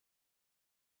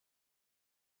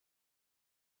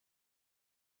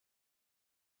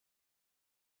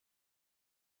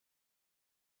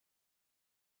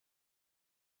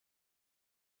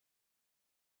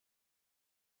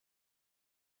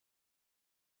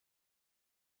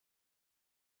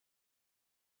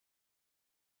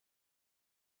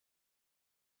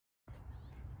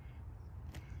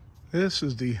This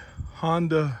is the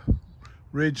Honda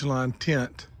Ridgeline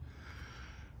tent,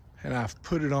 and I've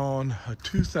put it on a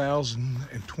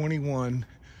 2021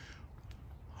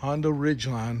 Honda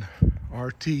Ridgeline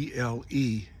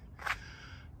RTLE.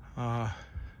 Don't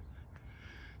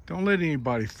let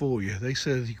anybody fool you. They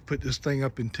said you can put this thing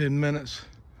up in 10 minutes.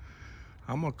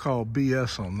 I'm gonna call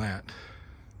BS on that.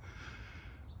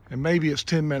 And maybe it's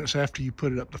 10 minutes after you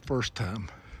put it up the first time.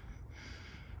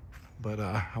 But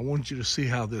I want you to see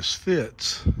how this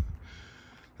fits.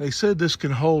 They said this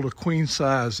can hold a queen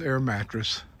size air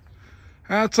mattress.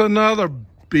 That's another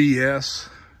BS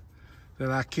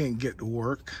that I can't get to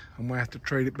work. I'm gonna have to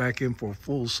trade it back in for a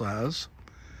full size.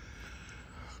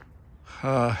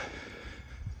 Now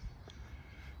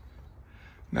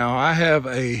I have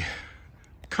a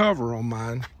cover on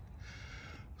mine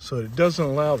so it doesn't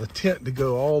allow the tent to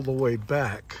go all the way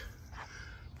back,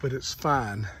 but it's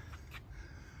fine.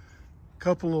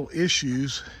 Couple little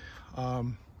issues. As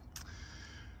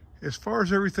far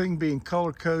as everything being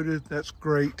color coded, that's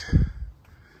great.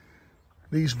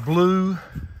 These blue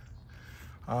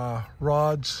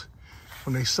rods,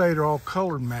 when they say they're all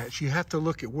color match, you have to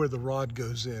look at where the rod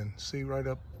goes in. See right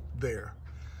up there,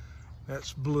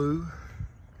 that's blue.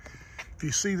 If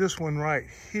you see this one right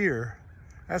here,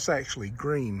 that's actually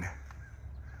green.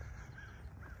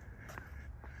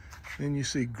 Then you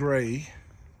see gray,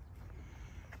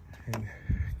 and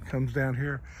it comes down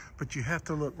here, but you have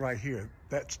to look right here.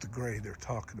 That's the gray they're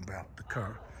talking about,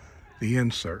 the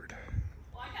insert.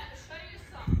 Well, I got to show you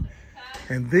something,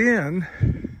 okay? And then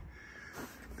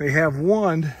they have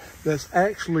one that's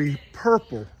actually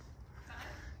purple,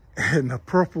 and the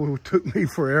purple took me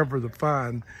forever to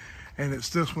find, and it's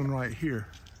this one right here.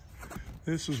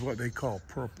 This is what they call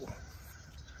purple.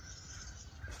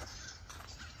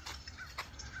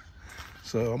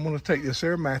 So I'm going to take this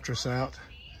air mattress out,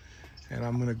 and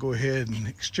I'm going to go ahead and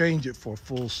exchange it for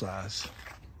full size.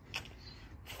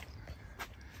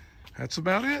 That's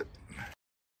about it.